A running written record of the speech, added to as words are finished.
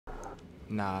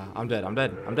Nah, I'm dead. I'm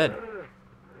dead. I'm dead.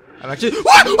 I'm actually.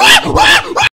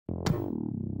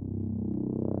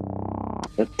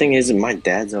 The thing is, my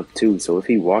dad's up too, so if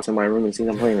he walks in my room and sees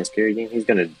I'm playing a scary game, he's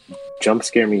gonna jump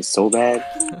scare me so bad.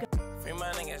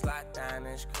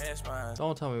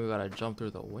 Don't tell me we gotta jump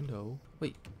through the window.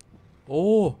 Wait.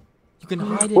 Oh, you can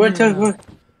hide in here now.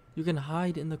 You can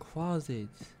hide in the closet.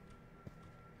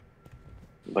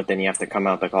 But then you have to come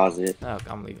out the closet. Oh,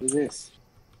 I'm leaving. Who's this?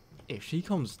 If she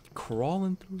comes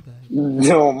crawling through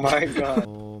that. Oh my god.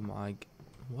 Oh my.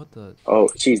 What the? Oh,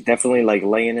 she's definitely like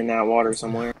laying in that water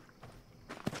somewhere.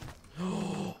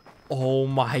 Oh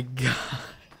my god.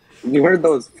 You heard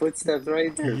those footsteps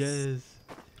right there? Yes.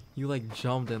 You like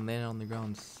jumped and landed on the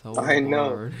ground so I know.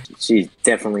 hard. She's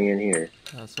definitely in here.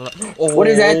 That's what oh, what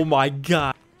is that? Oh my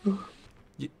god.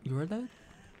 You heard that?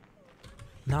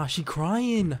 Nah, she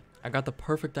crying. I got the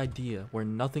perfect idea where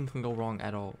nothing can go wrong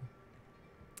at all.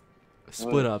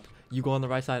 Split up. You go on the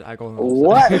right side, I go on the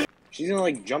left side. What? She's gonna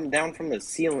like jump down from the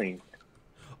ceiling.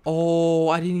 Oh,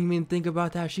 I didn't even think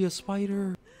about that. She a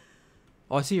spider.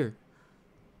 Oh, I see her.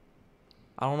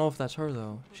 I don't know if that's her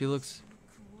though. She looks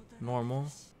normal.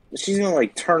 She's gonna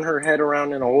like turn her head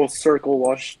around in a whole circle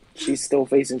while she's still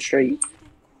facing straight.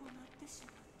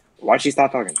 Why'd she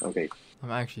stop talking? Okay.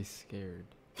 I'm actually scared.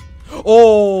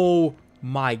 Oh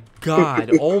my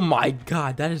god. Oh my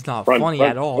god. That is not funny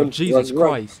at all. Jesus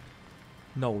Christ.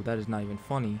 No, that is not even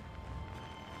funny.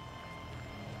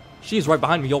 She is right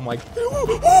behind me. Oh my.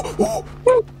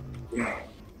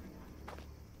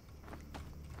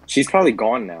 She's probably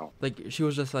gone now. Like, she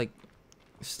was just like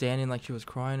standing like she was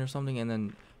crying or something, and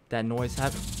then that noise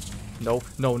happened. No,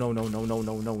 no, no, no, no, no,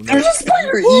 no, no, no. There's a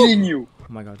spider eating you. Oh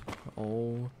my god.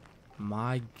 Oh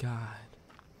my god.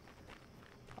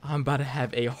 I'm about to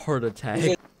have a heart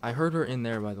attack. I heard her in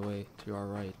there, by the way, to our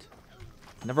right.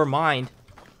 Never mind.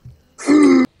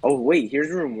 Oh wait, here's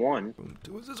room 1. Room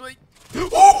 2 is this way.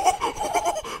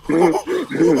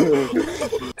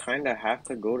 Kinda have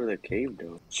to go to the cave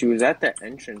though. She was at the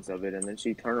entrance of it and then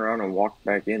she turned around and walked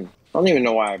back in. I don't even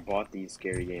know why I bought these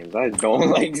scary games. I don't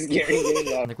like scary games.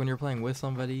 Like when you're playing with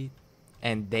somebody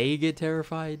and they get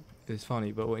terrified, it's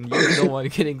funny, but when you're the one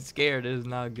getting scared, it is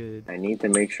not good. I need to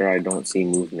make sure I don't see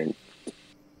movement.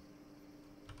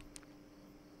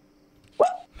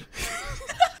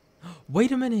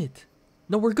 Wait a minute.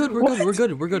 No, we're good. We're good. We're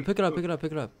good. We're good. Pick it up. Pick it up.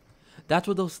 Pick it up. That's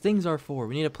what those things are for.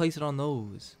 We need to place it on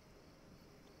those.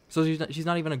 So she's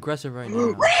not even aggressive right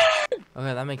now.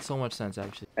 Okay, that makes so much sense,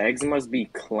 actually. Eggs must be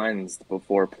cleansed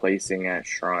before placing at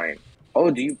shrine.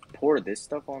 Oh, do you pour this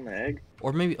stuff on the egg?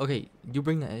 Or maybe, okay, you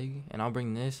bring the egg and I'll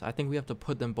bring this. I think we have to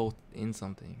put them both in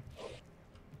something.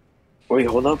 Wait,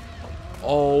 hold up.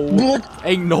 Oh, what?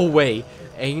 Ain't no way.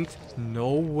 Ain't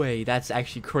no way. That's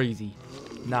actually crazy.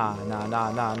 Nah, nah,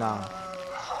 nah, nah, nah.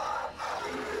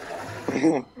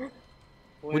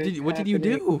 What did you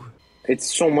do?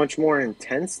 It's so much more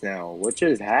intense now. What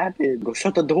just happened? Go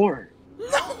shut the door.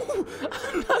 No,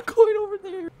 I'm not going over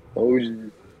there. Oh,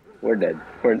 we're dead.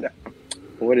 We're dead.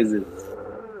 What is this?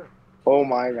 Oh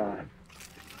my god.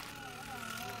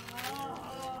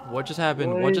 What just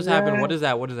happened? What just happened? What is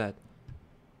that? What is that?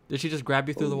 Did she just grab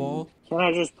you through the wall? Can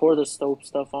I just pour the stove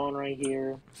stuff on right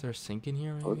here? Is there a sink in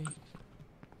here, maybe?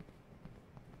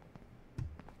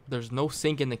 There's no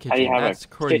sink in the kitchen. That's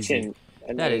crazy.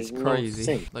 That is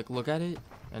crazy. No, like, look at it,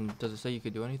 and does it say you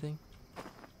could do anything?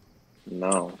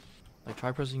 No. Like,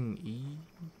 try pressing E.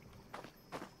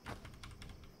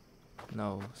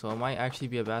 No. So it might actually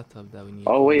be a bathtub that we need.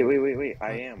 Oh wait.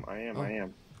 I am.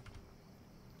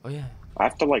 Oh yeah. I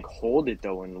have to like hold it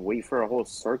though and wait for a whole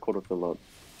circle to fill up.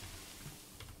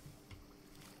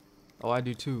 Oh, I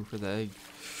do too for the egg.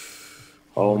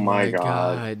 Oh my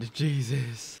god.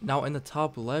 Jesus. Now in the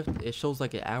top left, it shows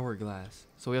like an hourglass.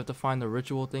 So we have to find the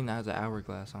ritual thing that has an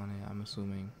hourglass on it, I'm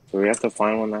assuming. So we have to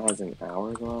find one that has an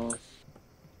hourglass?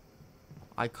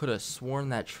 I could have sworn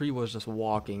that tree was just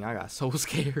walking. I got so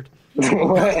scared.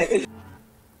 What?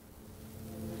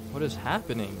 What is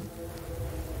happening?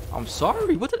 I'm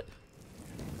sorry. What the?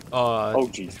 Oh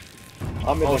jeez.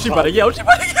 Oh, she better yell. She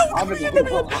better yell.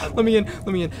 Let me in. Let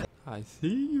me in. I see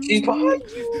you. She's behind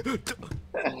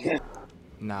you.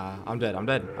 Nah, I'm dead. I'm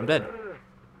dead. I'm dead.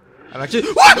 I'm actually.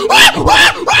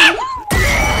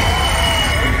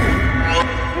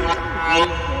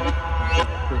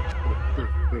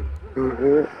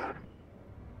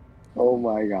 Oh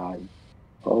my god.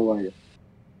 Oh my god.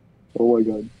 Oh my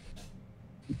god.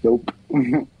 Nope.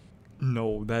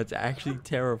 No, that's actually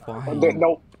terrifying.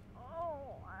 Nope.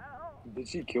 Did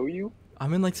she kill you?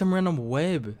 I'm in like some random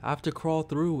web. I have to crawl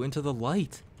through into the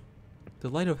light. The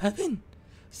light of heaven.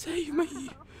 Save me.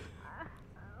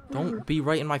 Don't be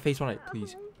right in my face when I...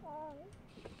 Please.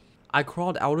 I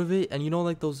crawled out of it, and you know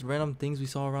like those random things we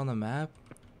saw around the map?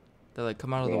 That like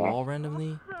come out of the wall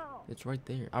randomly? It's right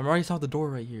there. I already saw the door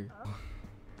right here.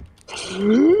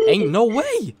 Ain't no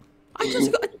way! I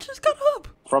just got up!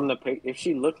 From the pic, if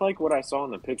she looked like what I saw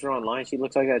in the picture online, she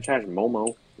looks like that trash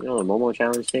Momo. You know the Momo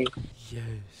challenge thing? Yes.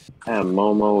 That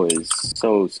Momo is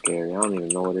so scary. I don't even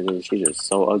know what it is. She's just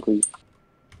so ugly.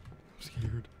 I'm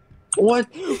scared. What?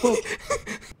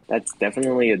 That's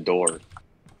definitely a door.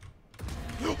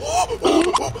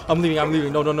 I'm leaving.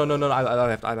 No. I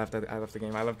left the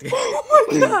game. Oh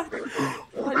my god!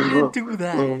 Why did you do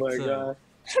that? Oh my god.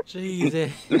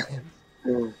 Jesus.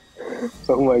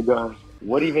 Oh my god.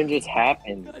 What even just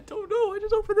happened? I don't know. I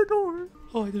just opened the door.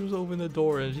 Oh, I just opened the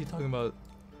door and she's talking about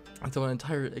an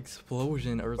entire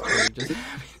explosion earthquake just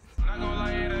happened. Not gonna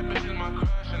lie, yeah, that bitch is my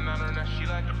crush, and I know that she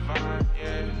like a vibe,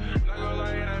 yeah.